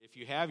If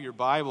you have your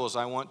Bibles,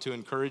 I want to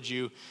encourage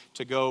you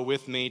to go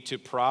with me to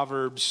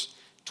Proverbs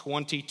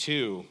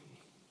 22.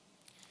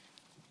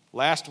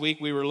 Last week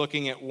we were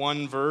looking at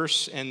one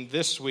verse, and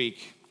this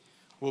week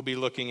we'll be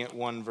looking at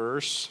one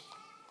verse.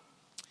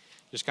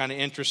 Just kind of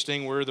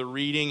interesting where the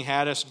reading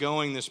had us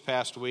going this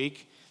past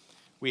week.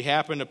 We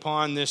happened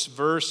upon this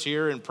verse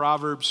here in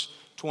Proverbs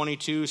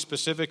 22,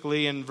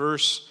 specifically in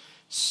verse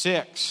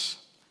 6.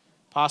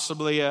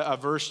 Possibly a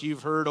verse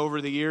you've heard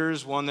over the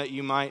years, one that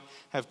you might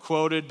have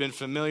quoted, been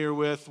familiar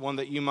with, one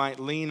that you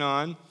might lean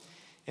on.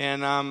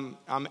 And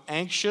I'm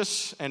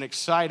anxious and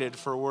excited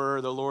for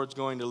where the Lord's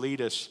going to lead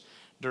us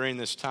during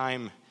this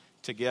time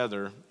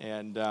together.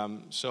 And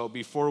so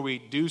before we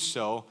do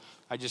so,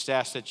 I just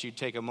ask that you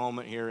take a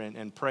moment here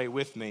and pray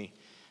with me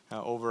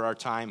over our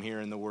time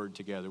here in the Word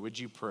together. Would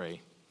you pray?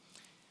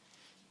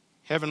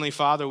 Heavenly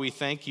Father, we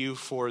thank you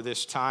for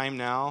this time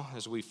now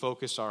as we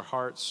focus our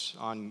hearts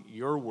on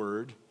your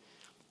word.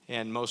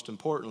 And most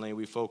importantly,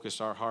 we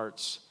focus our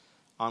hearts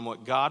on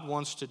what God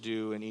wants to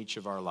do in each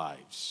of our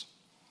lives.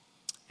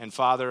 And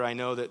Father, I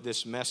know that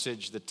this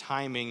message, the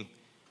timing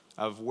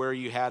of where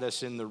you had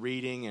us in the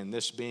reading and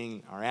this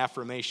being our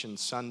Affirmation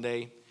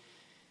Sunday,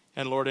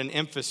 and Lord, an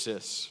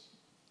emphasis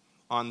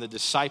on the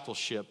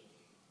discipleship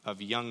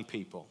of young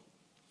people.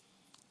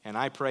 And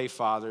I pray,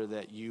 Father,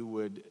 that you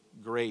would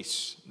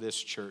grace this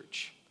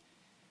church,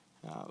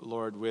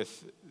 Lord,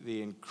 with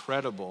the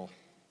incredible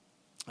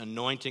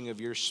anointing of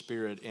your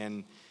Spirit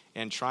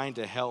and trying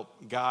to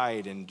help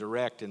guide and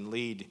direct and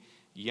lead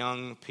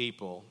young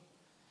people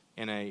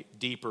in a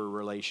deeper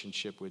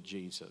relationship with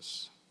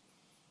Jesus.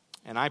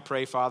 And I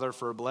pray, Father,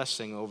 for a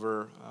blessing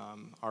over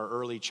our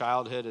early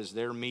childhood as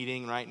they're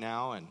meeting right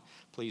now, and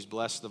please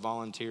bless the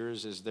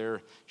volunteers as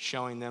they're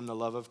showing them the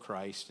love of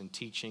Christ and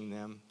teaching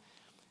them.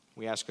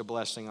 We ask a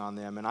blessing on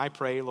them. And I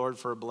pray, Lord,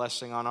 for a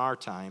blessing on our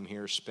time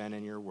here spent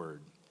in your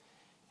word.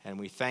 And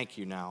we thank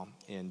you now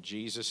in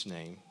Jesus'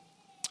 name.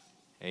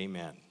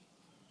 Amen.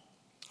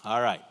 All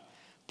right.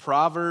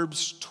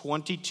 Proverbs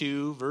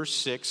 22, verse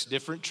 6.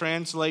 Different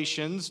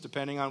translations,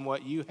 depending on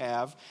what you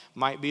have,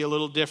 might be a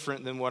little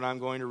different than what I'm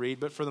going to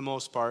read, but for the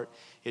most part,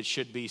 it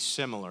should be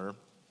similar.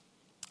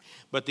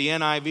 But the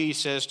NIV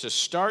says to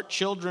start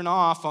children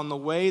off on the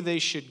way they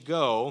should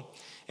go,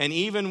 and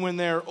even when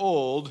they're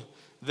old,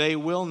 they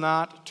will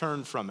not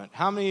turn from it.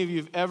 How many of you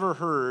have ever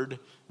heard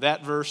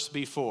that verse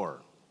before?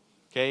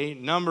 Okay,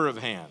 number of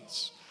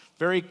hands.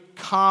 Very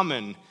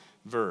common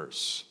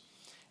verse.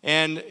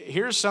 And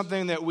here's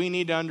something that we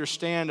need to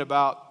understand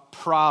about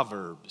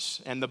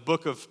Proverbs and the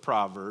book of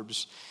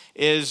Proverbs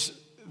is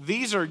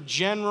these are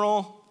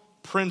general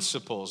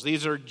principles.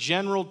 These are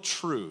general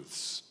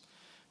truths.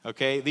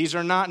 Okay, these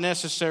are not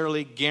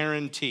necessarily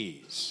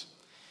guarantees.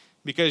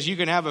 Because you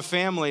can have a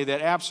family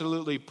that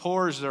absolutely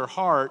pours their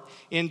heart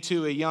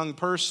into a young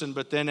person,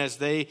 but then as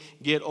they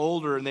get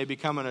older and they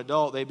become an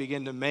adult, they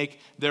begin to make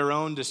their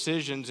own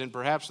decisions, and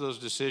perhaps those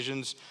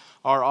decisions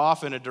are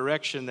off in a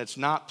direction that's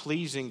not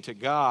pleasing to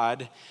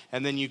God.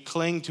 And then you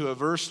cling to a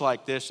verse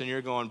like this and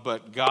you're going,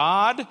 but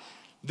God,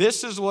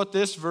 this is what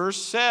this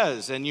verse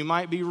says. And you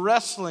might be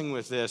wrestling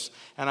with this.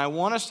 And I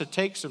want us to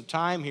take some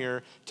time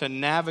here to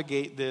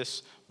navigate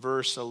this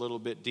verse a little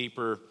bit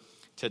deeper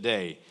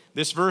today.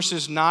 This verse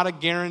is not a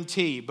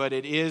guarantee, but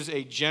it is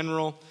a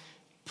general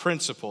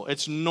principle.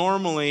 It's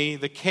normally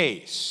the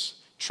case.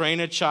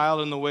 Train a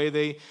child in the way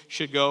they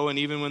should go, and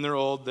even when they're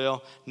old,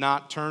 they'll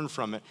not turn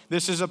from it.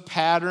 This is a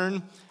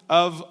pattern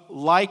of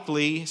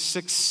likely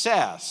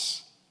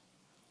success.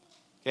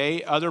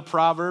 Okay, other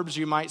proverbs,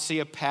 you might see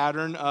a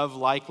pattern of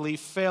likely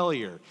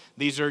failure.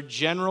 These are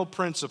general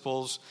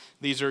principles.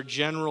 These are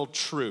general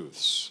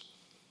truths.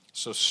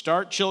 So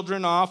start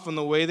children off on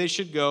the way they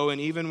should go, and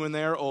even when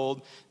they are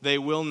old, they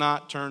will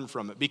not turn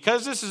from it.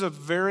 Because this is a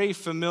very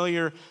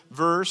familiar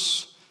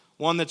verse,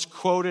 one that's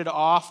quoted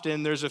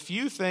often, there's a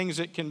few things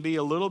that can be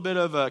a little bit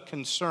of a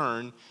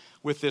concern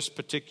with this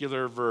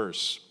particular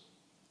verse.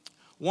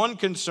 One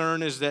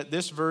concern is that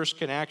this verse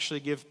can actually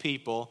give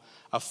people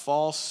a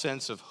false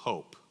sense of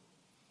hope.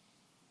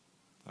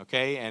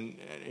 Okay, and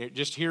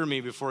just hear me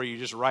before you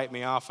just write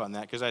me off on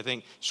that, because I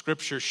think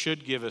Scripture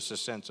should give us a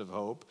sense of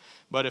hope.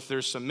 But if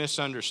there's some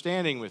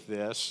misunderstanding with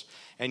this,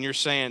 and you're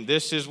saying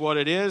this is what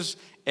it is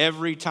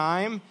every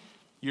time,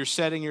 you're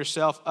setting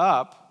yourself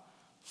up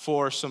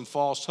for some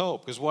false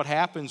hope. Because what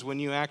happens when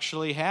you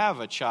actually have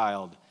a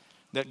child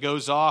that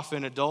goes off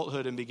in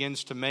adulthood and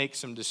begins to make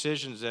some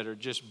decisions that are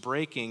just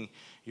breaking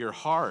your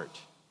heart?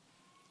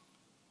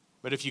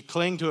 But if you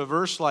cling to a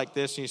verse like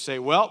this and you say,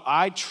 well,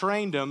 I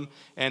trained them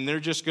and they're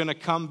just going to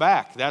come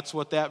back. That's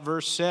what that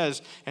verse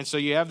says. And so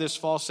you have this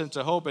false sense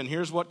of hope. And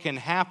here's what can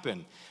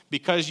happen.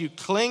 Because you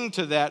cling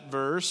to that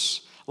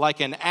verse like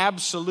an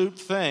absolute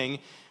thing,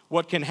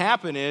 what can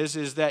happen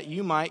is that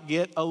you might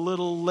get a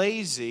little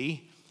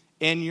lazy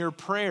in your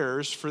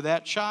prayers for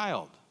that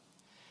child.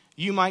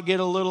 You might get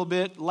a little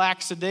bit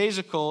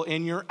lackadaisical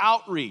in your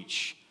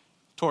outreach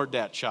toward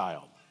that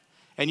child.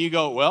 And you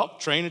go, well,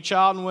 train a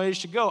child in ways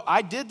to go.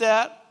 I did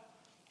that.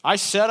 I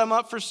set them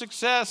up for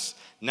success.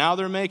 Now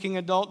they're making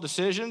adult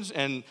decisions,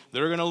 and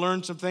they're going to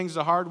learn some things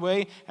the hard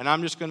way, and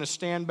I'm just going to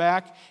stand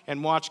back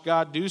and watch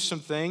God do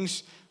some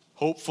things,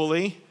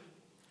 hopefully.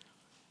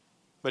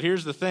 But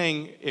here's the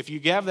thing. If you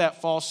have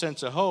that false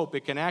sense of hope,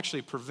 it can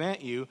actually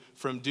prevent you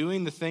from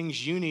doing the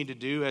things you need to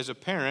do as a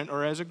parent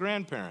or as a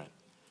grandparent.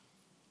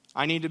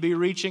 I need to be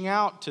reaching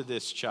out to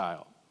this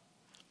child.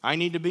 I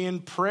need to be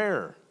in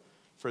prayer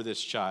for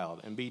this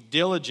child and be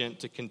diligent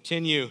to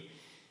continue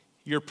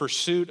your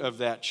pursuit of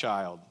that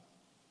child.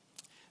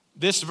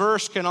 This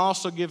verse can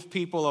also give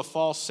people a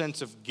false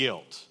sense of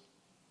guilt.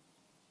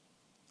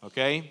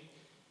 Okay?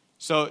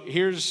 So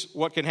here's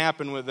what can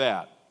happen with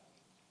that.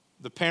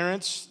 The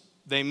parents,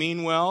 they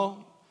mean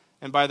well,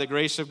 and by the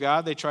grace of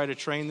God, they try to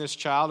train this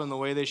child in the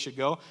way they should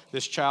go.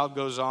 This child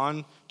goes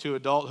on to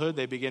adulthood.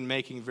 They begin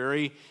making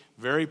very,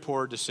 very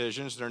poor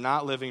decisions. They're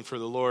not living for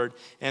the Lord.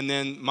 And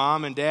then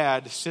mom and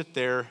dad sit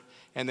there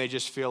and they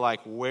just feel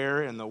like,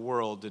 where in the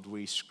world did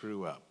we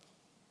screw up?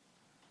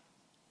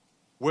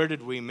 Where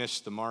did we miss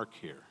the mark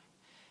here?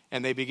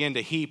 And they begin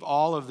to heap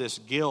all of this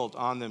guilt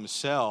on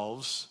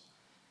themselves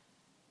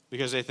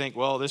because they think,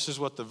 well, this is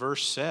what the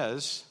verse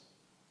says,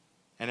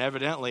 and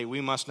evidently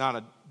we must not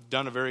have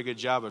done a very good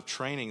job of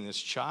training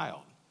this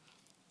child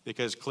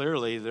because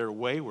clearly they're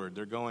wayward.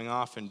 They're going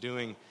off and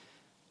doing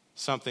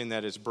something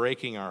that is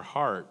breaking our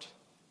heart.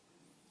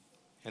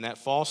 And that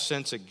false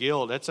sense of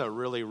guilt, that's a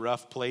really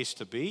rough place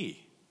to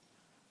be.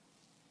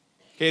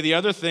 Okay, the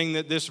other thing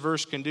that this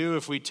verse can do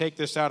if we take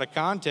this out of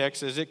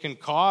context is it can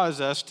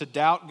cause us to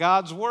doubt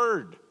God's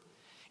word.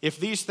 If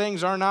these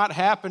things are not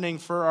happening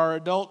for our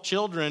adult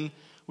children,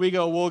 we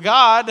go, well,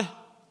 God,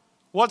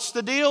 what's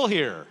the deal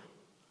here?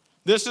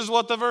 This is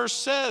what the verse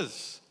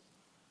says.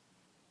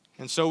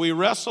 And so we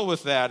wrestle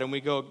with that and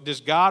we go,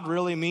 does God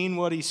really mean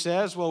what he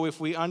says? Well, if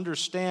we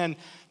understand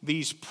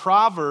these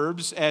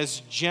proverbs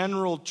as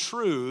general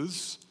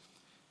truths,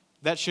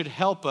 that should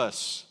help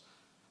us.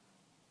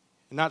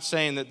 I'm not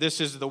saying that this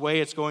is the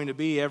way it's going to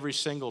be every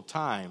single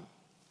time.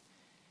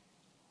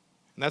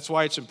 And that's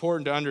why it's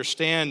important to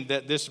understand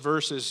that this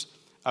verse is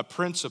a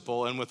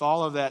principle. And with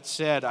all of that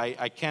said,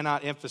 I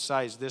cannot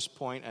emphasize this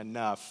point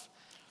enough.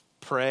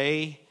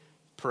 Pray,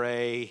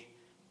 pray,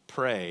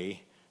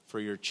 pray for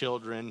your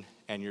children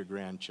and your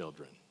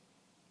grandchildren.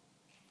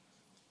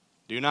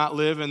 Do not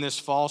live in this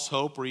false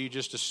hope where you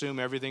just assume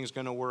everything's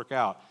going to work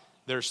out.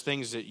 There's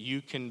things that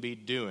you can be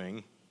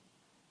doing.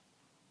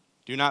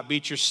 Do not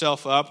beat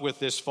yourself up with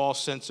this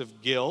false sense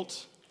of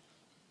guilt.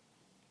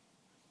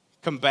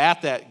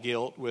 Combat that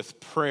guilt with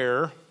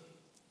prayer.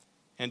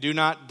 And do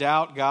not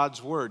doubt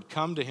God's word.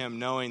 Come to him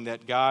knowing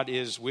that God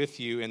is with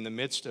you in the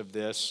midst of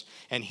this,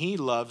 and he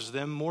loves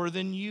them more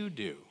than you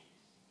do.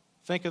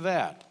 Think of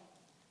that.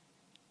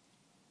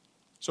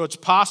 So it's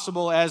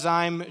possible as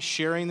I'm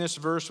sharing this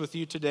verse with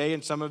you today,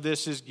 and some of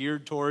this is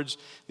geared towards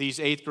these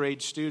 8th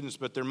grade students,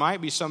 but there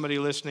might be somebody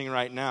listening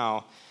right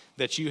now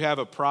that you have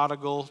a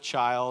prodigal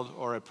child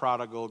or a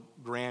prodigal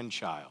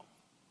grandchild.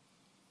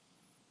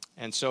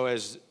 And so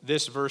as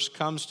this verse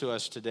comes to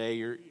us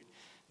today,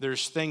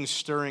 there's things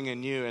stirring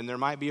in you, and there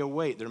might be a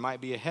weight, there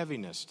might be a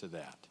heaviness to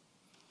that.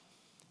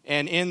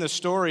 And in the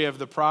story of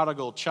the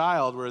prodigal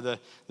child, where the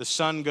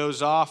son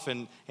goes off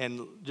and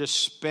just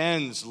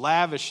spends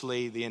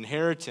lavishly the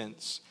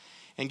inheritance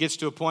and gets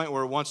to a point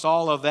where once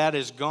all of that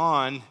is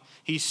gone,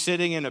 he's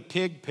sitting in a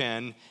pig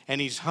pen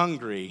and he's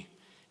hungry.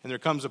 And there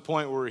comes a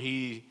point where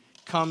he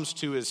comes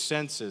to his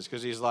senses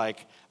because he's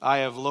like, I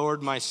have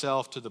lowered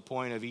myself to the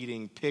point of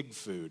eating pig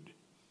food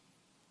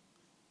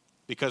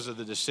because of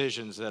the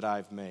decisions that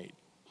I've made.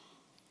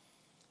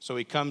 So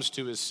he comes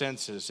to his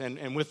senses.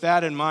 And with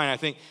that in mind, I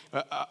think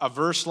a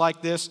verse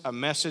like this, a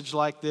message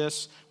like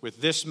this, with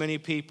this many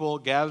people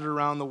gathered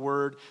around the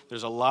word,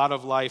 there's a lot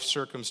of life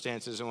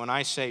circumstances. And when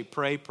I say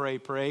pray, pray,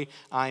 pray,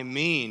 I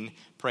mean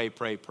pray,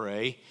 pray,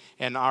 pray.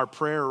 And our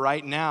prayer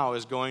right now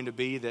is going to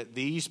be that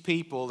these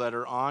people that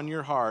are on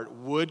your heart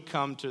would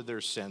come to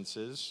their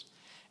senses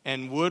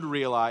and would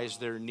realize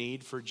their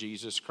need for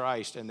Jesus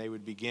Christ, and they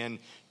would begin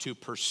to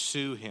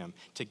pursue him,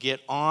 to get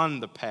on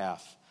the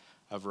path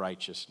of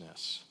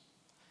righteousness.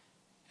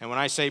 And when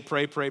I say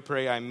pray, pray,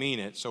 pray, I mean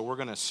it. So we're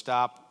going to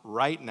stop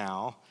right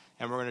now,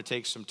 and we're going to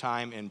take some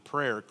time in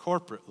prayer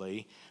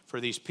corporately for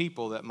these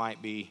people that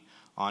might be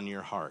on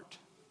your heart.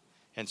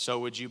 And so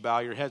would you bow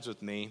your heads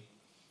with me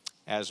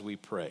as we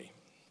pray?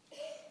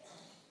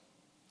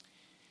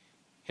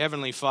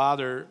 Heavenly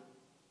Father,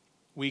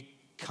 we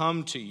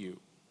come to you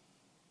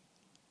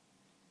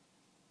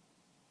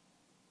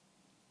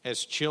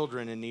as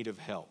children in need of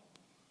help.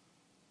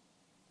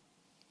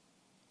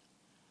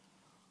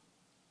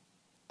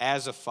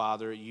 As a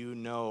father, you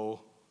know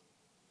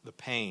the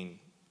pain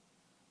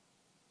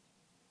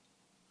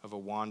of a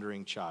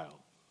wandering child.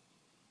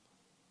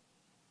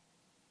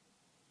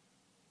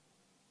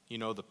 You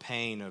know the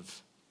pain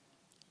of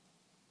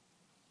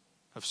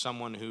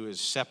someone who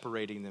is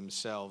separating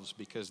themselves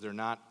because they're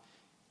not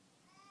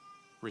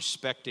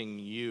respecting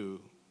you.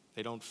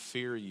 They don't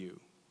fear you.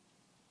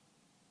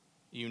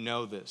 You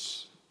know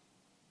this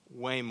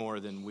way more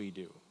than we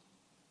do.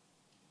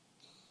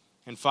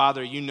 And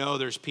Father, you know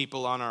there's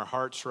people on our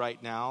hearts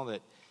right now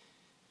that,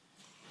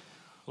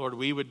 Lord,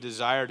 we would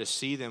desire to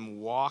see them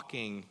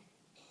walking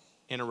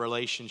in a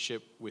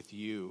relationship with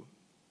you,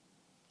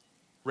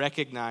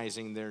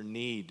 recognizing their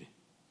need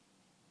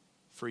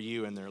for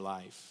you in their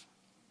life.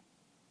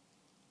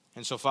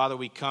 And so, Father,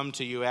 we come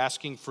to you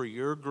asking for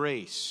your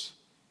grace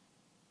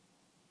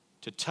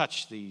to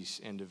touch these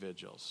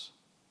individuals,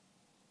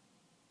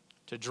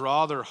 to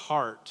draw their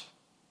heart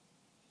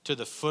to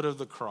the foot of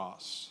the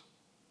cross,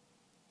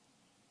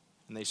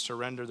 and they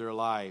surrender their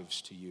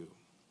lives to you.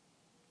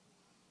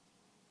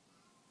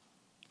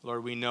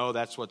 Lord, we know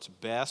that's what's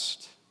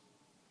best,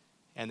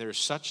 and there's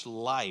such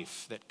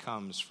life that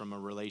comes from a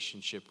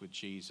relationship with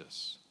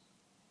Jesus.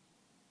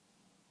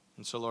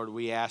 And so, Lord,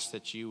 we ask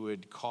that you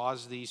would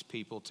cause these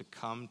people to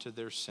come to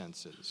their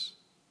senses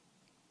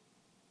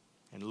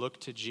and look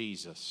to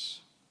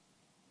Jesus,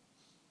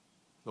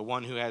 the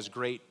one who has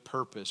great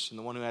purpose and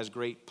the one who has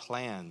great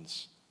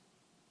plans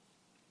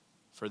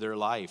for their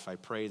life. I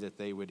pray that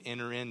they would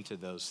enter into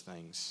those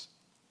things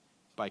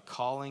by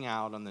calling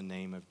out on the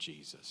name of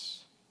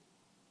Jesus.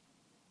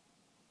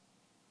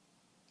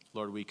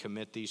 Lord, we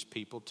commit these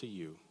people to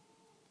you.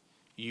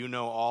 You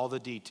know all the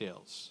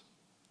details.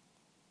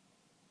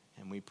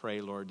 And we pray,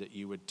 Lord, that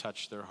you would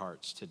touch their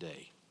hearts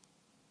today.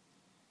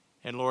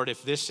 And Lord,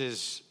 if this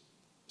is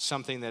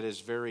something that is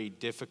very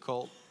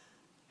difficult,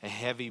 a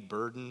heavy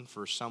burden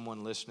for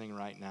someone listening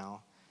right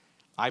now,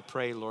 I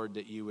pray, Lord,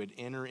 that you would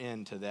enter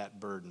into that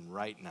burden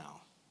right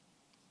now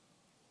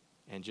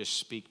and just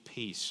speak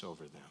peace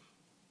over them.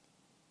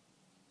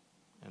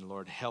 And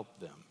Lord, help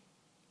them.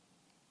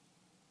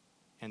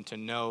 And to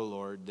know,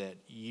 Lord, that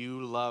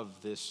you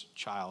love this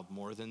child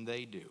more than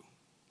they do.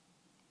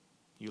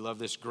 You love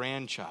this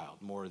grandchild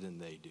more than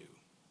they do.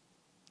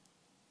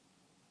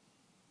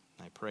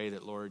 I pray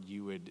that, Lord,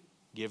 you would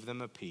give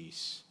them a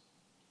peace.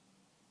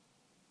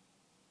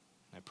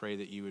 I pray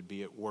that you would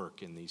be at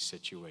work in these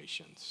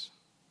situations.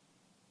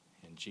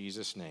 In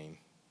Jesus' name,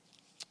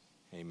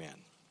 amen.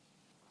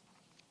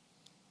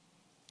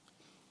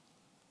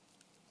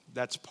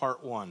 That's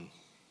part one.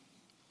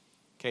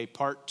 Okay,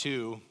 part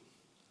two.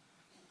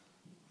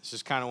 This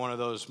is kind of one of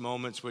those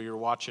moments where you're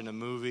watching a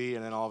movie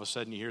and then all of a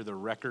sudden you hear the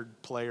record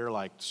player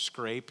like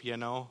scrape,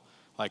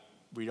 like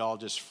we'd all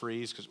just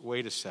freeze because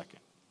wait a second.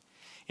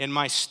 In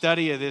my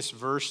study of this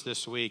verse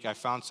this week, I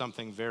found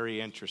something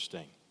very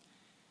interesting.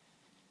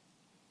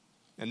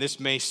 And this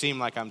may seem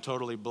like I'm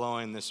totally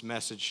blowing this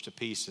message to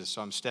pieces,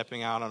 so I'm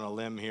stepping out on a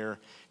limb here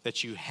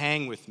that you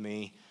hang with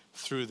me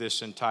through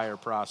this entire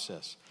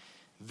process.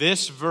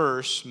 This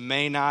verse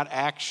may not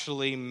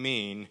actually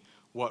mean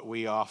what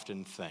we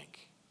often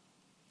think.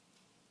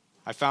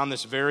 I found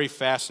this very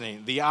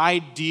fascinating. The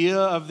idea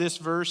of this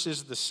verse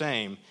is the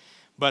same,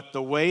 but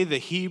the way the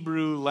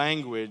Hebrew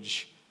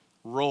language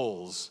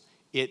rolls,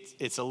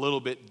 it's a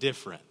little bit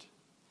different.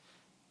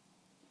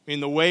 I mean,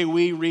 the way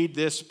we read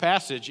this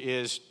passage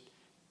is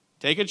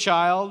take a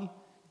child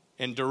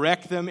and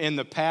direct them in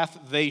the path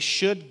they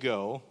should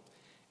go,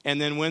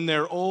 and then when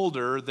they're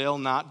older, they'll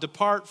not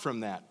depart from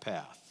that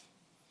path.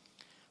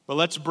 But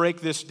let's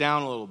break this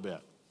down a little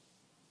bit.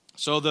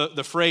 So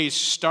the phrase,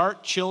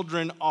 start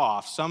children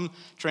off, some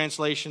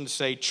translations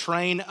say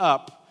train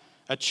up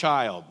a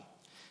child.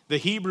 The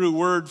Hebrew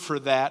word for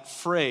that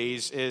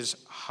phrase is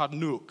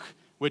hanuk,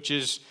 which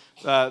is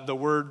the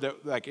word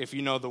that, like if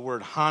you know the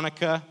word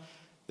Hanukkah,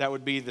 that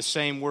would be the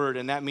same word,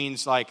 and that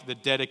means like the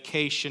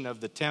dedication of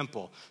the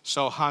temple.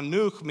 So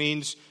hanuk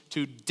means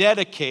to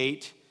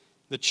dedicate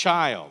the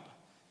child,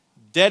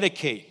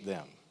 dedicate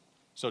them.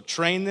 So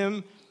train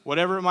them,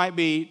 whatever it might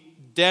be,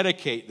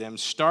 dedicate them,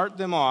 start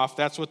them off.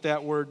 That's what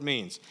that word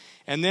means.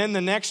 And then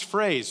the next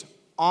phrase,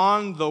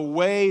 on the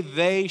way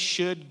they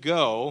should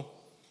go,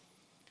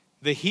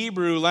 the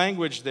Hebrew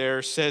language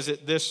there says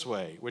it this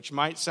way, which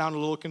might sound a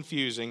little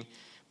confusing,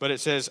 but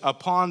it says,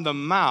 upon the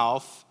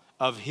mouth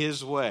of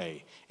his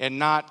way, and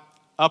not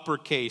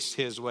uppercase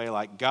his way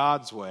like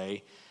God's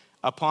way,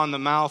 upon the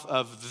mouth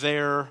of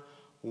their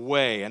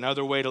way.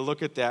 Another way to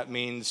look at that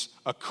means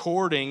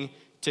according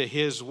to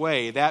his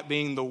way, that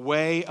being the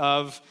way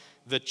of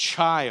the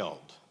child.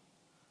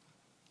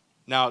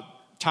 Now,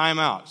 time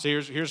out.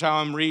 So here's how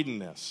I'm reading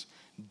this.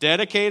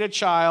 Dedicate a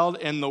child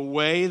in the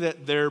way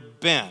that they're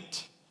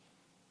bent.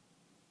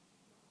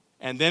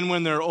 And then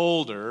when they're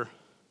older,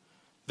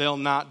 they'll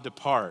not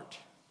depart.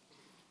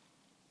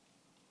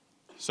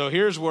 So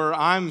here's where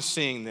I'm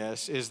seeing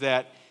this, is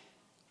that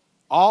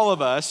all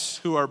of us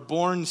who are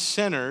born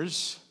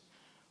sinners,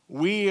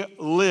 we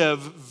live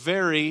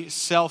very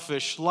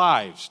selfish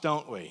lives,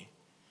 don't we?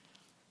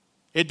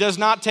 It does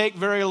not take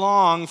very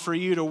long for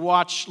you to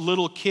watch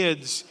little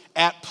kids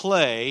at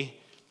play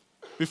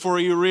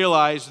before you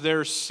realize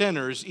they're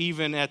sinners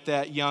even at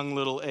that young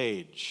little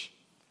age.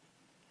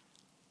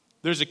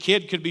 There's a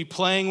kid could be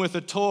playing with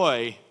a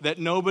toy that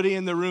nobody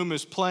in the room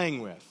is playing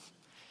with.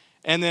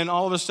 And then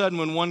all of a sudden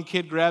when one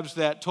kid grabs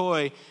that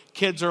toy,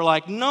 kids are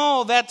like,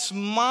 no, that's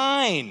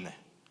mine.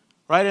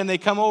 Right? And they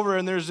come over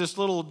and there's this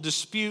little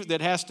dispute that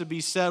has to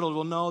be settled.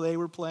 Well, no, they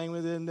were playing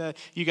with it.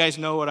 You guys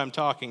know what I'm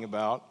talking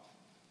about.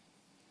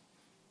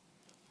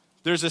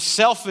 There's a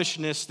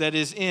selfishness that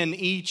is in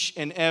each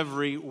and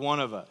every one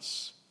of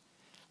us.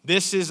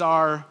 This is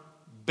our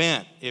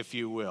bent, if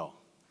you will.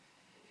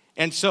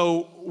 And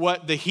so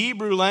what the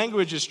Hebrew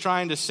language is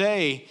trying to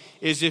say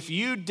is if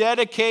you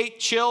dedicate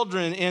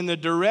children in the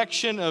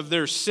direction of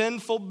their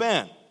sinful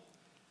bent,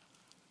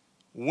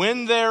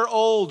 when they're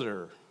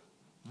older,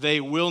 they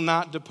will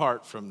not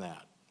depart from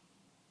that.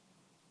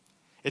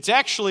 It's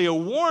actually a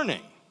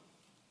warning.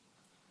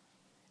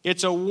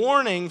 It's a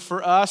warning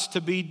for us to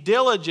be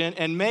diligent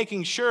and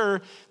making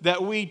sure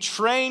that we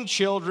train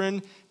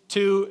children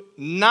to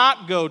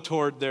not go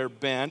toward their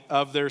bent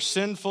of their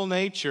sinful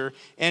nature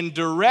and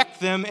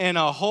direct them in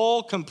a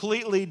whole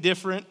completely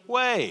different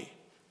way.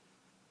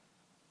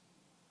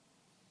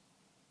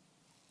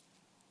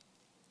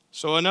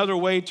 So another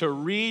way to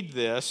read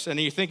this, and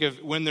you think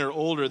of when they're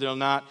older, they'll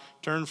not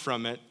turn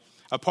from it.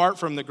 Apart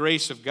from the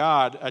grace of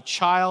God, a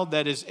child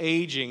that is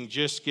aging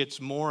just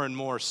gets more and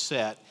more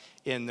set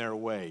in their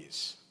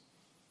ways.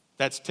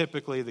 That's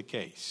typically the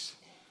case.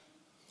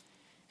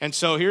 And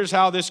so here's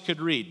how this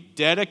could read.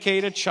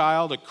 Dedicate a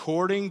child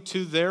according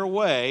to their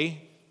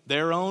way,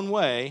 their own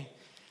way,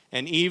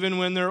 and even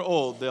when they're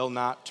old, they'll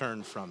not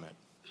turn from it.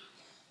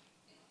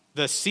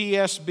 The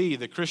CSB,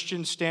 the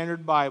Christian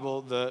Standard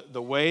Bible,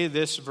 the way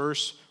this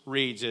verse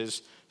reads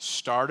is,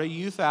 start a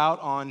youth out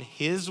on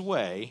his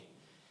way,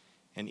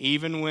 and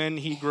even when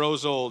he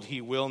grows old,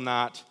 he will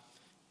not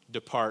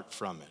depart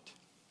from it.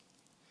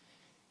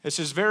 This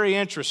is very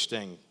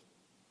interesting.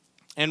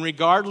 And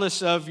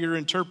regardless of your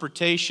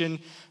interpretation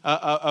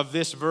of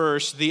this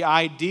verse, the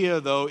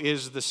idea, though,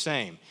 is the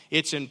same.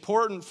 It's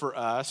important for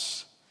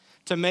us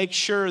to make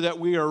sure that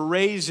we are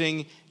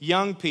raising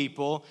young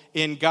people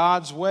in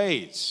God's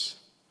ways.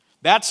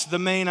 That's the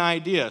main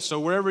idea. So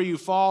wherever you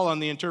fall on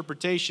the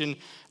interpretation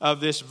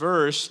of this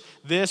verse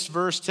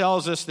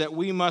tells us that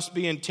we must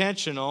be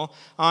intentional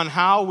on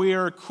how we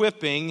are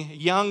equipping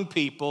young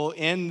people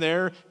in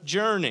their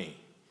journey.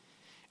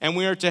 And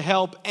we are to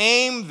help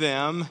aim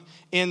them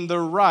in the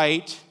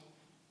right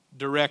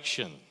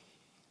direction.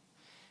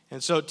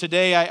 And so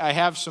today I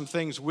have some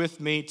things with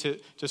me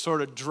to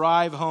sort of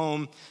drive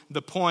home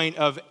the point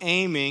of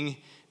aiming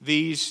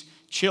these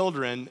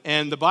children.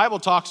 And the Bible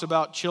talks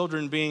about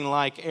children being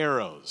like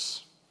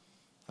arrows.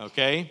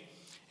 Okay?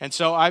 And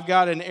so I've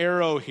got an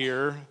arrow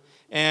here.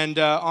 And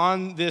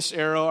on this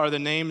arrow are the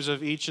names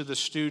of each of the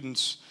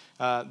students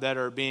that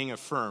are being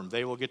affirmed.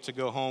 They will get to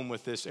go home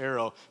with this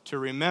arrow to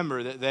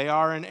remember that they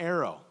are an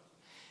arrow.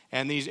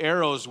 And these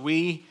arrows,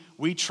 we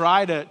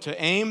try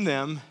to aim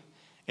them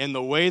in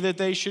the way that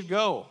they should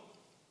go.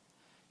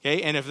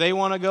 Okay, and if they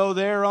want to go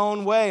their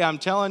own way, I'm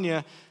telling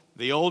you,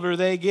 the older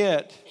they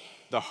get,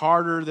 the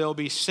harder they'll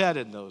be set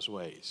in those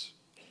ways.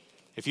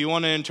 If you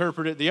want to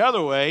interpret it the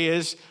other way,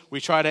 is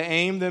we try to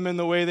aim them in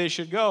the way they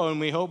should go, and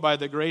we hope by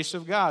the grace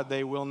of God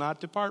they will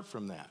not depart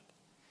from that.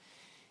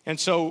 And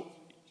so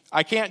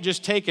I can't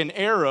just take an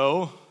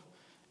arrow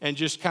and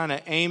just kind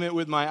of aim it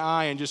with my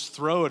eye and just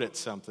throw it at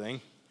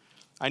something.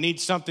 I need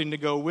something to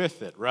go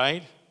with it,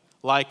 right?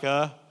 Like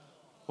a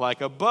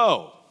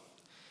bow.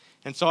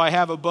 And so I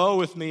have a bow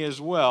with me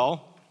as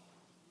well.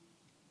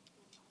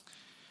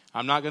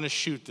 I'm not going to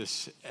shoot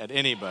this at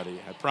anybody,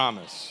 I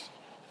promise.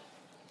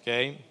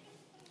 Okay?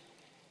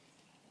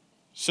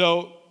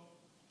 So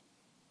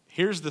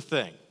here's the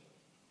thing.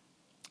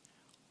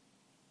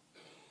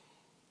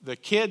 The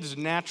kid's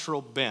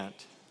natural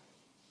bent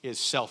is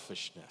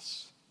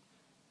selfishness.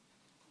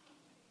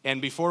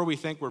 And before we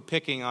think we're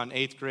picking on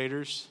 8th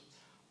graders,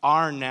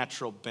 our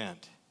natural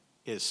bent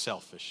is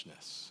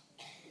selfishness.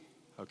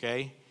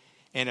 Okay?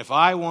 And if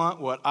I want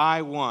what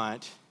I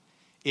want,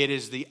 it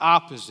is the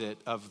opposite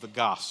of the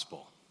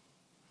gospel.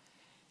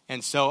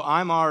 And so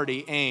I'm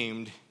already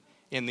aimed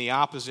in the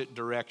opposite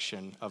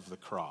direction of the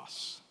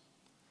cross.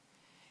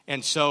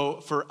 And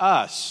so for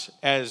us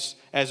as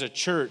a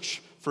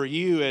church, for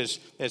you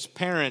as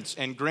parents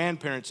and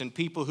grandparents and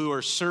people who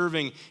are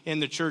serving in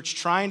the church,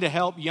 trying to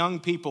help young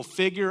people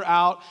figure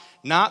out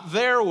not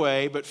their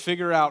way, but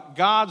figure out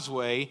God's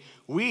way,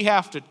 we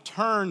have to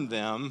turn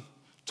them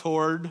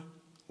toward,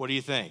 what do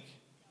you think?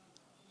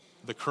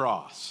 The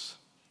cross.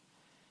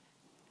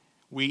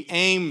 We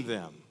aim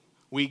them.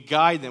 We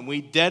guide them.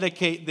 We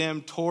dedicate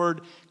them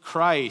toward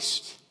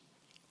Christ.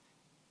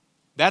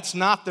 That's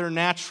not their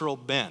natural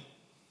bent.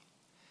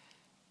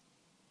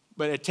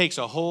 But it takes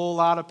a whole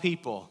lot of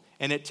people,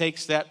 and it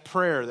takes that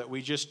prayer that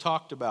we just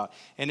talked about,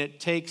 and it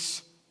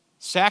takes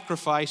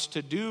sacrifice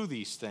to do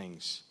these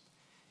things.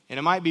 And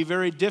it might be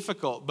very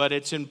difficult, but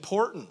it's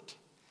important.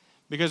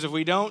 Because if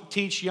we don't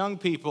teach young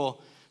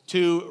people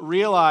to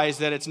realize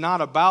that it's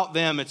not about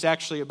them, it's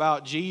actually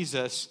about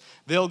Jesus,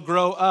 they'll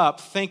grow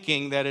up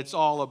thinking that it's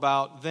all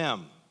about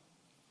them.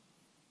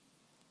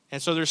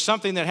 And so there's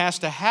something that has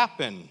to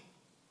happen.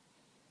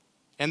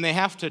 And they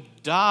have to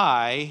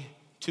die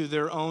to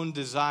their own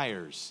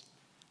desires.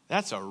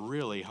 That's a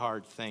really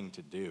hard thing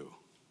to do.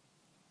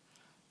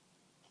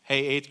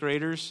 Hey, 8th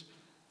graders,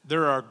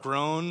 there are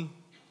grown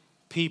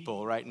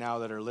people right now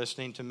that are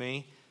listening to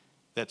me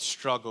that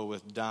struggle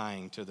with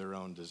dying to their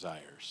own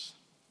desires.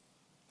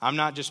 I'm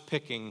not just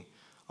picking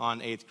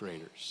on 8th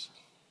graders.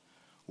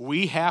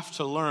 We have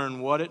to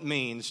learn what it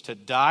means to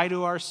die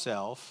to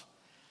ourselves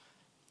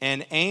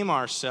and aim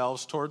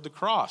ourselves toward the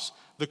cross.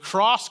 The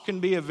cross can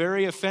be a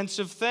very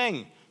offensive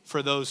thing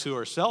for those who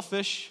are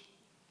selfish,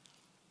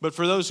 but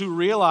for those who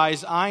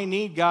realize I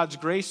need God's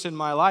grace in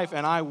my life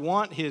and I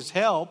want His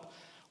help,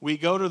 we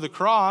go to the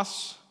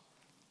cross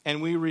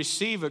and we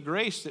receive a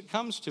grace that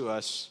comes to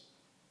us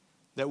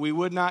that we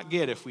would not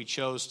get if we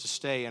chose to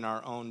stay in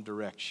our own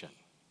direction.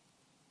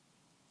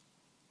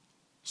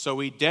 So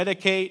we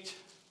dedicate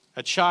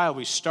a child,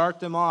 we start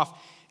them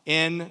off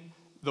in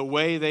the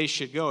way they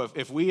should go.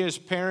 If we as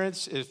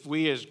parents, if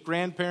we as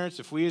grandparents,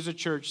 if we as a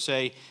church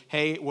say,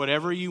 hey,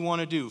 whatever you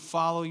want to do,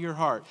 follow your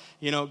heart.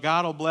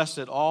 God will bless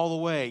it all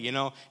the way,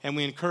 and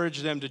we encourage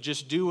them to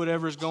just do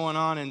whatever's going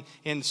on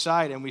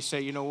inside. And we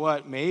say, you know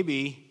what,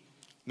 maybe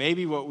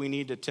what we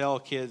need to tell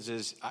kids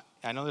is,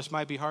 I know this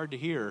might be hard to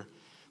hear,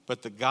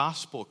 but the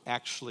gospel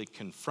actually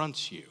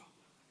confronts you.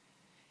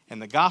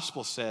 And the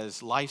gospel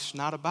says, life's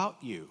not about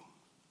you.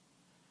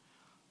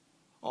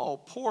 Oh,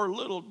 poor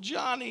little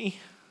Johnny.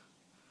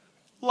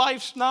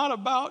 Life's not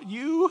about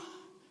you.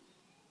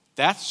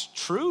 That's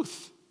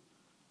truth.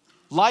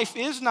 Life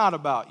is not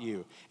about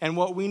you. And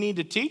what we need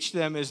to teach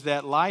them is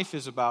that life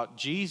is about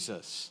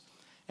Jesus.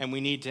 And we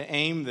need to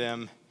aim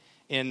them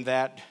in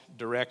that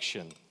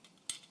direction.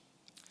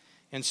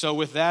 And so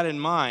with that in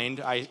mind,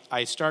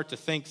 I start to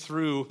think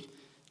through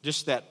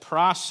just that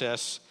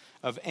process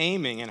of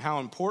aiming and how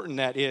important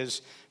that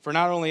is for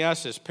not only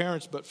us as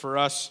parents, but for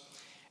us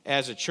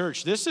as a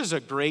church. This is a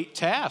great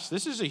task.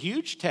 This is a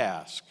huge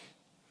task.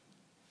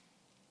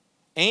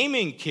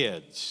 Aiming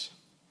kids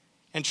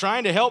and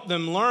trying to help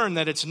them learn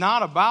that it's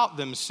not about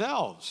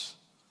themselves.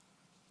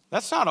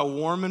 That's not a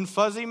warm and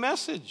fuzzy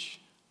message.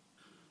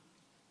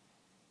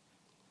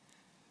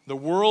 The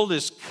world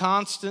is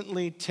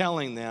constantly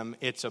telling them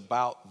it's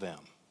about them.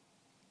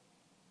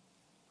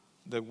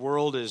 The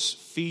world is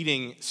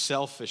feeding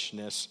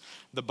selfishness.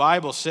 The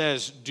Bible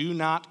says, do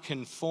not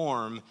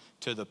conform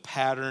to the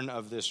pattern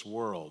of this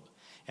world.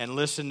 And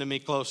listen to me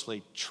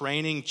closely.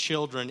 Training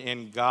children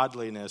in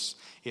godliness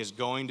is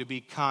going to be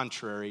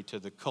contrary to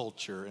the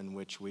culture in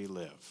which we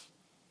live.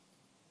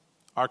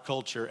 Our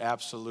culture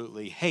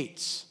absolutely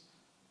hates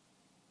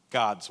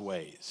God's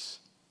ways.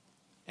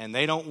 And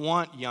they don't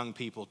want young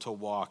people to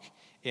walk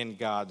in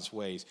God's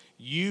ways.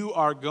 You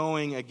are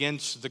going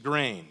against the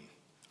grain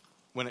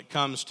when it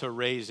comes to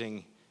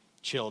raising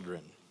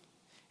children.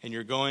 And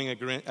you're going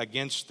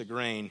against the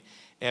grain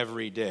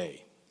every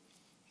day.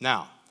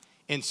 Now,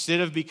 instead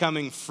of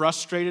becoming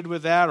frustrated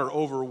with that or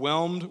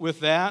overwhelmed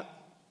with that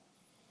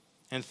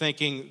and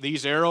thinking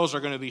these arrows are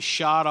going to be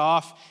shot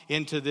off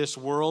into this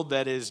world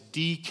that is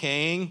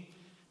decaying,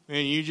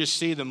 and you just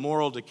see the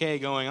moral decay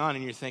going on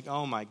and you think,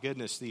 oh my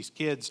goodness, these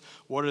kids,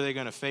 what are they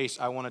going to face?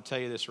 I want to tell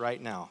you this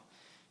right now.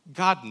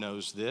 God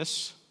knows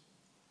this.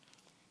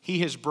 He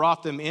has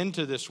brought them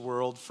into this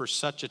world for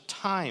such a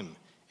time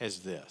as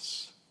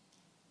this.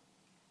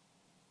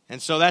 And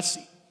so that's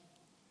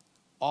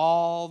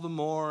all the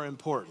more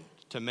important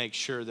to make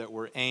sure that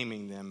we're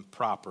aiming them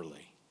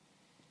properly,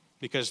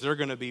 because they're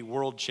going to be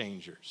world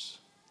changers.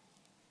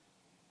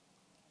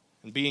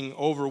 And being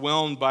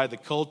overwhelmed by the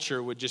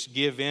culture would just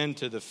give in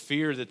to the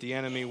fear that the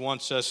enemy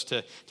wants us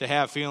to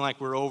have, feeling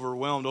like we're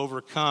overwhelmed,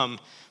 overcome.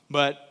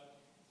 But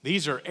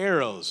these are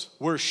arrows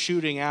we're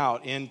shooting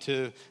out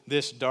into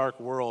this dark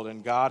world,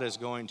 and God is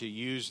going to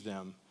use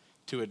them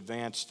to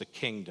advance the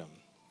kingdom.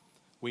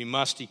 We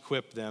must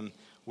equip them.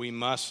 We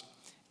must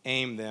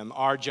aim them.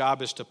 Our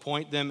job is to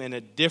point them in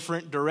a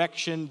different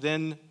direction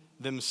than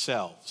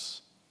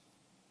themselves.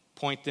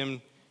 Point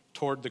them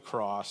toward the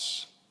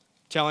cross,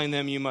 telling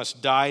them you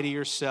must die to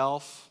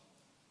yourself.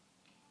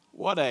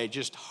 What a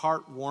just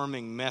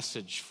heartwarming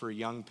message for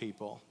young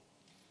people.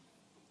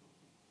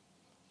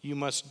 You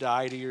must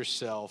die to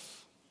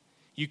yourself.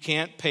 You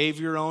can't pave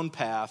your own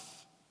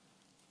path.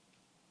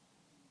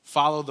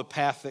 Follow the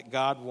path that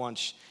God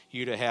wants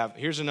you to have.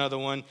 Here's another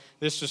one.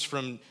 This is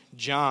from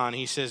John.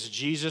 He says,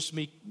 Jesus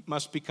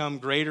must become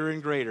greater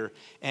and greater,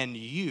 and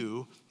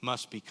you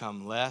must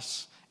become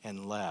less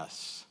and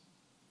less.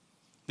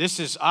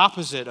 This is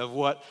opposite of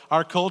what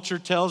our culture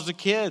tells the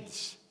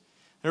kids.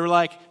 They're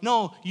like,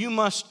 no, you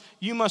must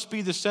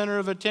be the center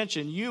of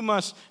attention. You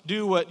must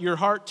do what your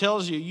heart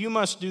tells you. You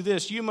must do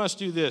this. You must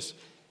do this.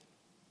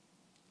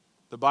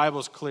 The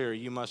Bible's clear.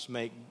 You must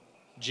make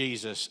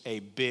Jesus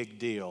a big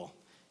deal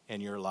in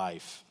your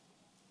life.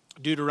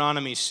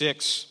 Deuteronomy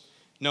 6,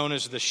 known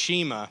as the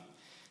Shema,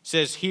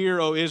 says,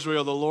 Hear, O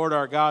Israel, the Lord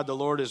our God, the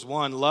Lord is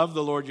one. Love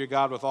the Lord your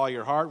God with all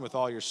your heart, and with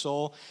all your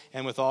soul,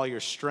 and with all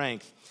your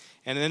strength.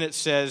 And then it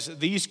says,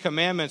 These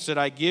commandments that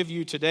I give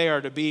you today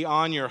are to be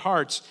on your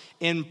hearts.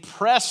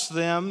 Impress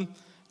them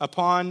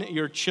upon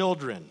your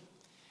children.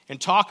 And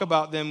talk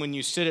about them when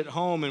you sit at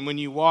home and when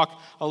you walk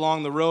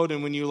along the road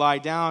and when you lie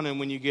down and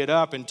when you get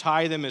up, and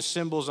tie them as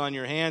symbols on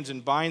your hands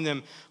and bind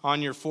them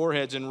on your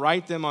foreheads and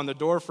write them on the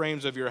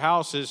doorframes of your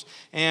houses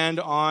and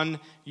on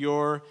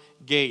your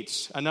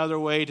gates. Another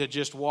way to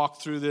just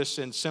walk through this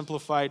in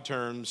simplified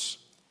terms,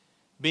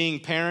 being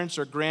parents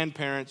or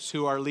grandparents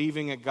who are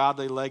leaving a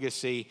godly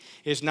legacy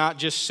is not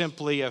just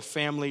simply a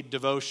family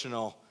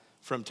devotional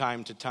from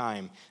time to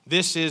time.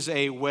 This is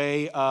a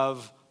way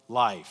of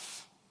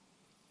life.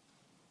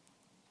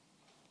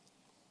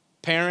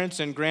 Parents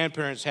and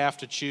grandparents have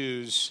to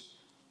choose,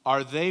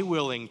 are they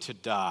willing to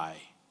die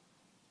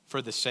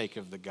for the sake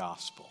of the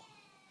gospel?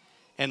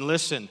 And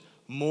listen,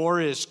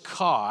 more is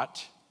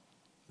caught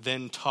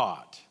than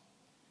taught.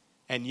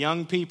 And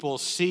young people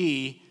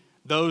see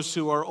those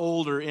who are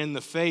older in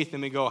the faith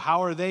and we go,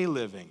 how are they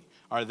living?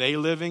 Are they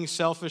living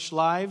selfish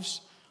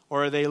lives?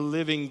 Or are they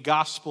living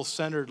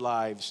gospel-centered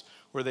lives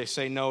where they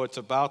say, no, it's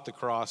about the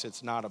cross,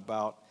 it's not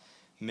about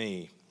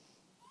me?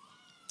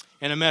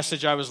 In a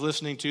message I was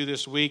listening to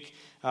this week,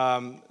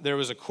 there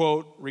was a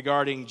quote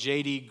regarding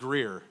J.D.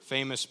 Greear,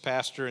 famous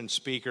pastor and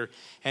speaker,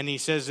 and he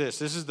says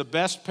this is the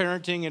best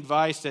parenting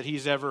advice that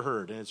he's ever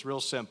heard, and it's real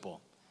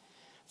simple.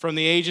 From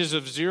the ages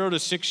of 0 to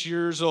 6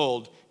 years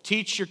old,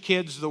 teach your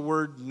kids the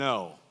word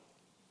no.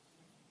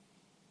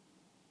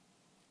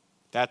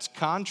 That's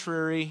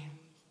contrary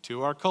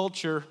to our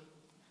culture,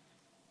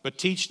 but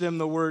teach them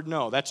the word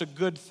no. That's a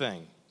good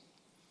thing.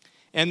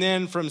 And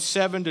then from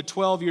 7 to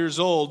 12 years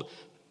old,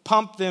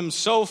 pump them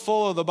so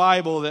full of the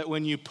Bible that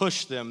when you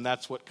push them,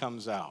 that's what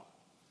comes out.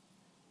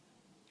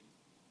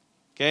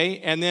 Okay?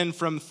 And then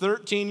from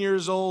 13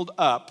 years old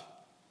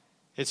up,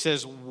 it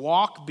says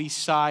walk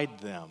beside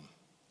them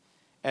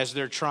as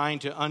they're trying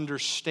to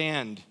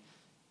understand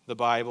the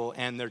Bible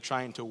and they're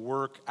trying to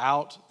work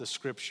out the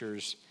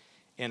scriptures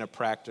in a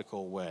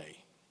practical way.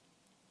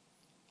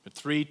 But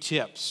 3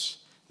 tips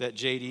that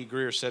J.D.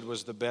 Greear said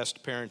was the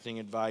best parenting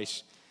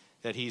advice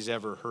that he's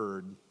ever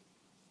heard.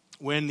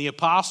 When the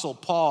Apostle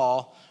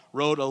Paul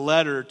wrote a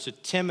letter to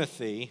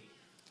Timothy,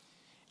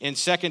 in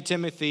 2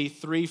 Timothy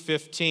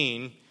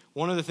 3:15,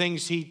 one of the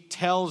things he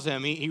tells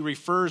him, he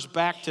refers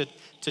back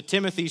to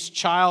Timothy's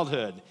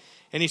childhood.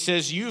 And he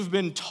says, you've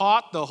been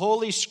taught the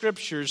Holy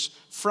Scriptures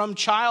from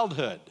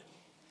childhood.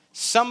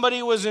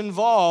 Somebody was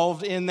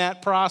involved in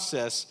that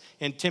process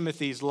in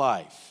Timothy's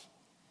life.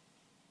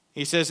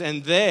 He says,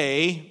 and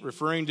they,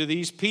 referring to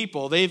these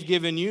people, they've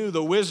given you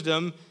the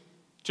wisdom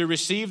to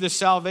receive the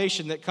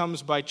salvation that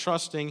comes by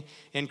trusting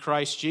in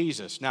Christ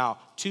Jesus. Now,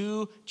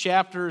 2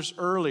 chapters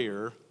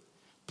earlier,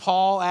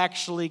 Paul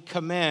actually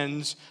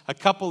commends a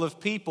couple of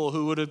people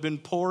who would have been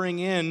pouring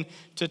in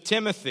to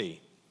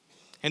Timothy.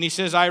 And he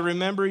says, I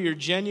remember your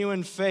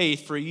genuine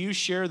faith, for you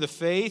share the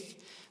faith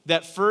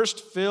that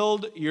first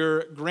filled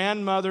your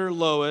grandmother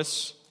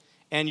Lois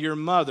and your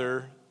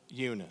mother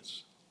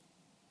Eunice.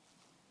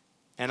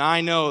 And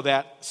I know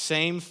that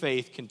same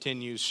faith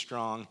continues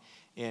strong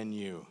in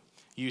you.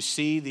 You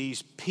see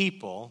these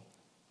people,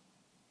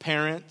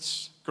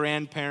 parents,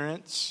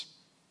 grandparents,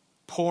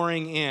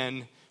 pouring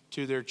in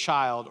to their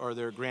child or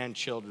their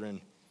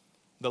grandchildren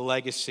the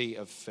legacy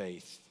of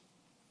faith.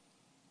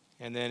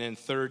 And then in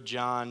 3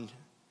 John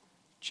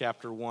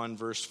chapter 1,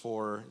 verse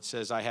 4, it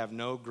says, I have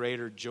no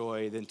greater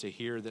joy than to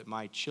hear that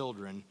my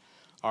children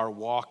are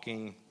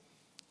walking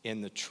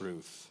in the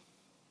truth.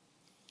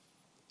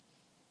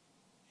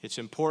 It's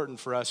important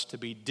for us to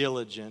be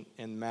diligent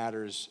in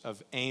matters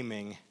of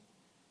aiming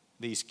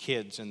these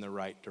kids in the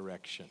right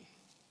direction.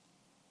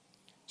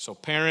 So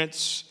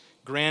parents,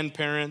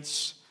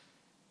 grandparents,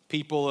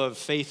 people of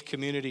Faith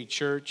Community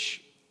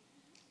Church,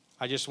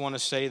 I just want to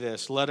say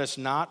this. Let us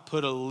not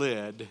put a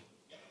lid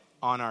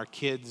on our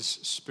kids'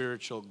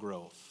 spiritual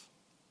growth.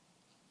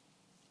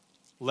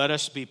 Let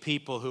us be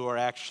people who are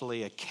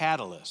actually a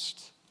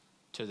catalyst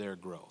to their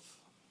growth.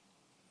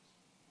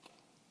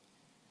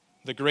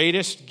 The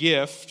greatest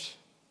gift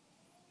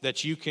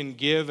that you can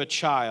give a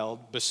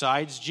child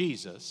besides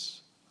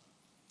Jesus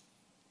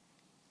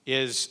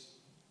is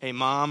a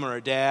mom or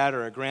a dad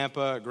or a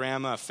grandpa, a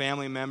grandma, a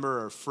family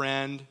member or a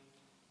friend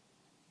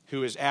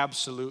who is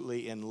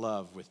absolutely in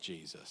love with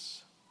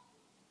Jesus.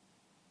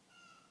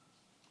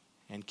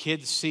 And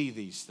kids see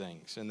these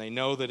things and they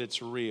know that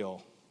it's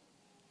real.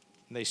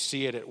 And they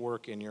see it at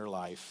work in your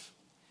life.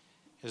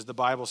 As the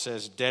Bible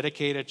says,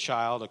 dedicate a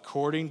child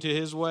according to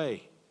his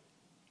way.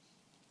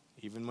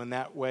 Even when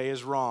that way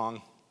is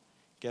wrong,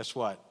 guess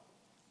what?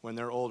 When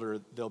they're older,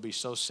 they'll be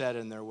so set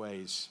in their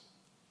ways.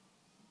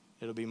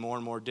 It'll be more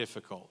and more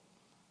difficult.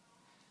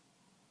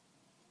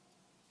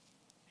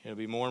 It'll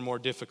be more and more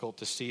difficult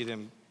to see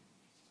them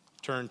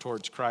turn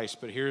towards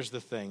Christ. But here's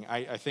the thing.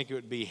 I think it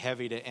would be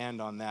heavy to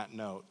end on that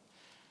note.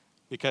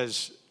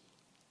 Because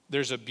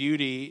there's a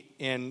beauty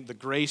in the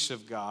grace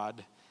of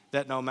God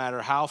that no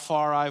matter how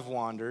far I've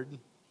wandered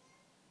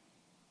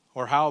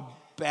or how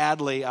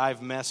badly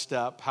I've messed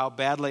up, how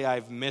badly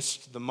I've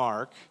missed the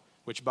mark,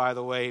 which, by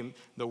the way,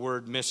 the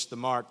word miss the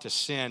mark to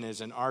sin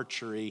is an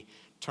archery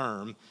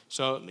term.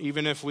 So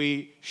even if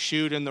we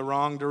shoot in the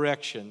wrong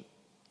direction,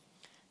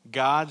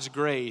 God's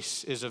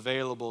grace is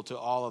available to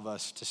all of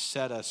us to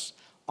set us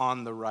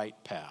on the right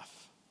path.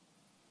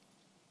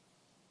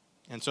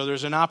 And so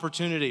there's an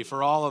opportunity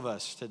for all of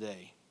us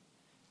today.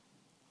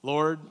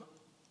 Lord,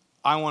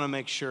 I want to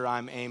make sure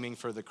I'm aiming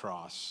for the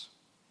cross.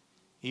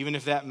 Even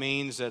if that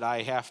means that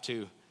I have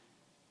to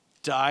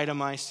die to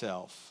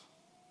myself,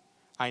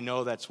 I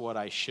know that's what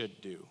I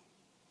should do.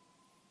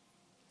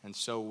 And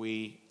so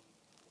we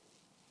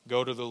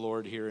go to the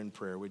Lord here in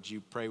prayer. Would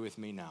you pray with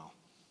me now?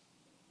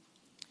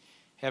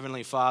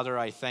 Heavenly Father,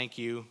 I thank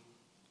you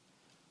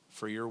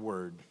for your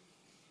word.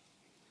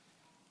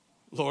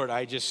 Lord,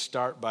 I just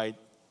start by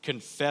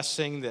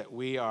confessing that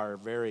we are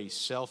very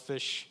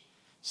selfish,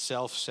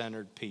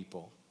 self-centered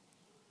people.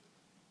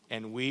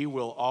 And we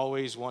will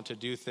always want to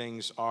do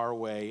things our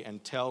way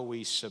until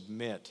we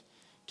submit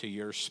to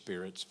your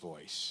Spirit's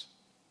voice.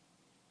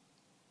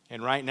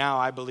 And right now,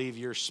 I believe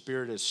your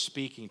Spirit is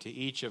speaking to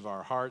each of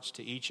our hearts,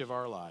 to each of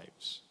our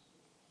lives,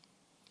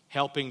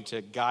 helping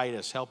to guide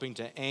us, helping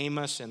to aim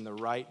us in the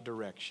right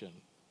direction,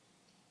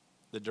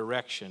 the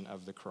direction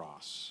of the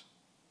cross.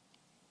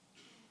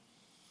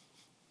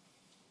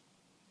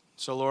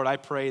 So, Lord, I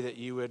pray that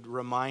you would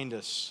remind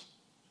us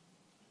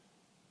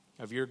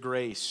of your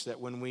grace, that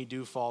when we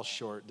do fall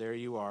short, there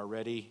you are,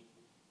 ready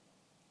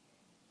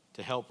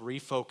to help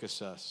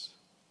refocus us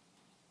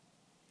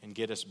and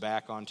get us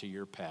back onto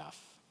your path.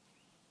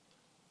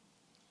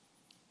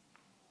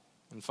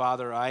 And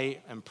Father, I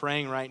am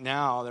praying right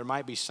now, there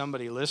might be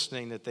somebody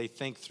listening that they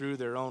think through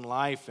their own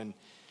life, and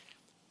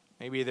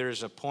maybe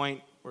there's a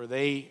point where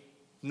they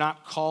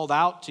not called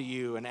out to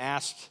you and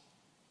asked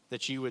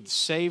that you would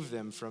save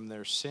them from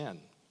their sin.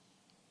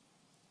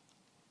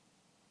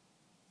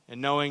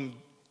 And knowing,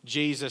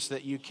 Jesus,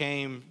 that you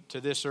came to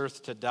this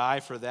earth to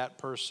die for that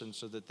person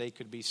so that they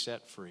could be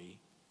set free.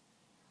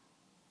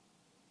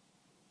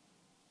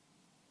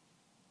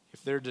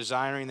 If they're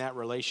desiring that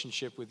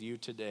relationship with you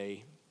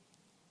today,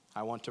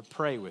 I want to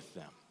pray with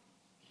them.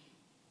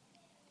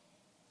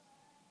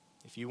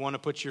 If you want to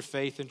put your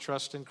faith and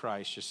trust in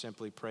Christ, just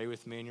simply pray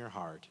with me in your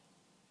heart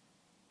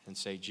and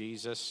say,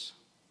 Jesus,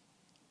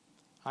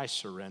 I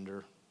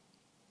surrender.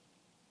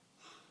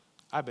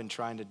 I've been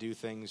trying to do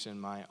things in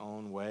my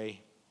own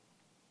way.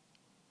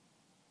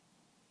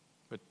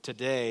 But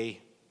today,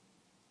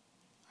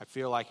 I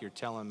feel like you're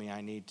telling me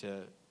I need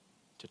to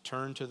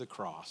turn to the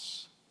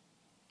cross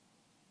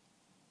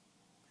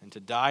and to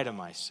die to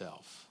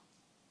myself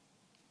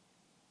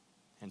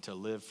and to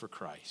live for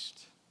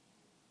Christ.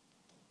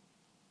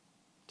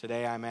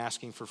 Today I'm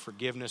asking for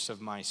forgiveness of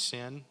my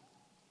sin,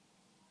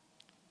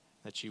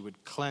 that you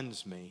would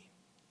cleanse me,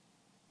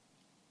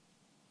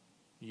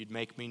 you'd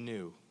make me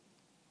new.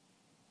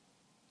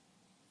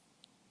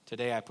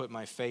 Today I put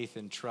my faith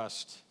and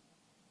trust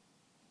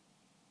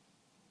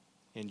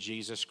in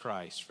Jesus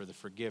Christ for the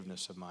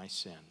forgiveness of my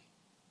sin.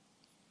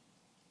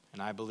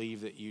 And I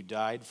believe that you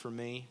died for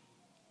me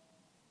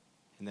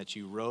and that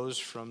you rose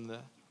from the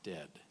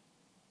dead.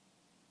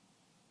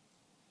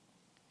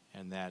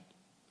 And that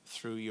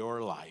through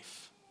your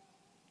life,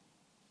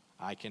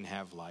 I can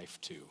have life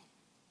too.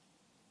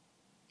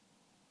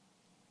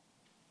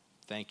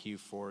 Thank you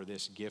for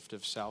this gift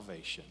of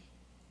salvation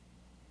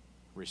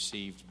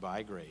received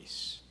by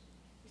grace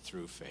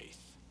through faith.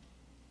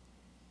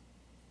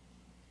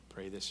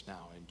 Pray this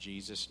now in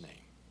Jesus' name.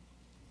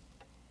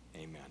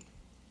 Amen.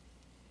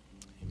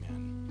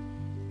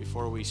 Amen.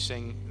 Before we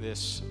sing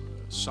this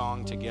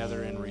song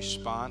together in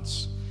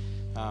response,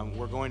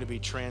 we're going to be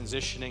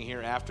transitioning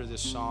here after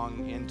this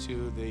song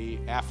into the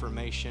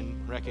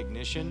affirmation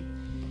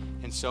recognition.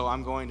 And so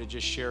I'm going to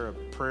just share a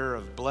prayer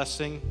of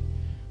blessing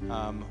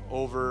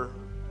over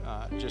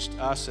just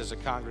us as a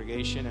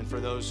congregation and for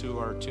those who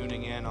are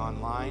tuning in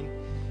online.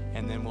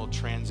 And then we'll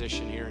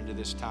transition here into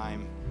this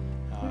time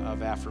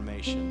of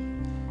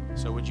affirmation.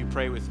 So would you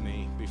pray with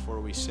me before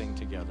we sing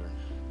together?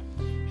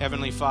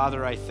 Heavenly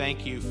Father, I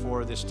thank you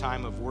for this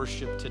time of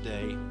worship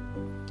today.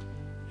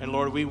 And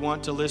Lord, we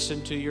want to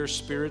listen to your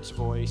Spirit's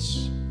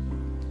voice.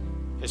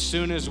 As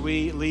soon as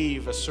we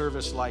leave a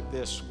service like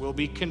this, we'll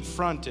be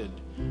confronted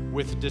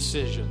with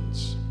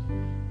decisions.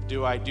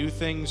 Do I do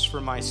things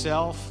for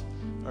myself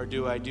or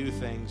do I do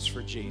things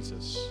for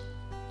Jesus?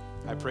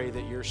 I pray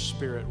that your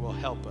Spirit will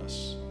help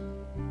us.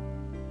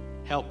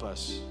 Help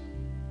us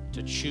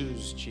to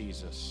choose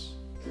Jesus.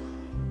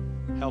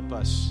 Help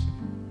us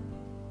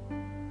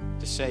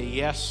to say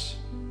yes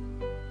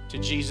to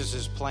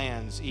Jesus'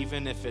 plans,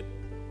 even if it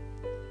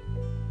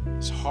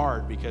is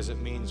hard because it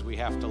means we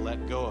have to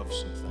let go of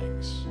some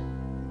things.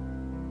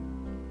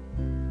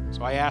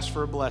 So I ask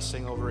for a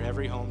blessing over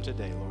every home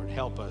today, Lord.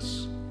 Help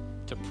us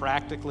to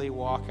practically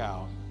walk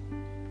out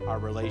our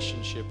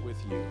relationship with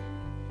you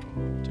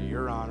to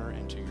your honor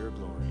and to your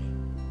glory.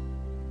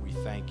 We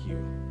thank you.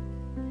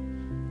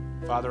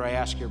 Father, I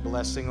ask your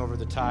blessing over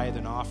the tithe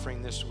and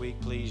offering this week.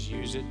 Please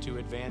use it to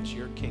advance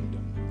your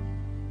kingdom.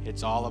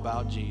 It's all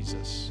about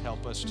Jesus.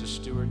 Help us to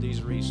steward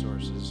these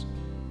resources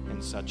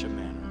in such a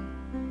manner.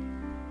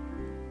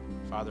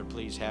 Father,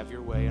 please have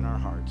your way in our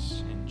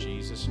hearts. In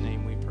Jesus'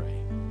 name we pray.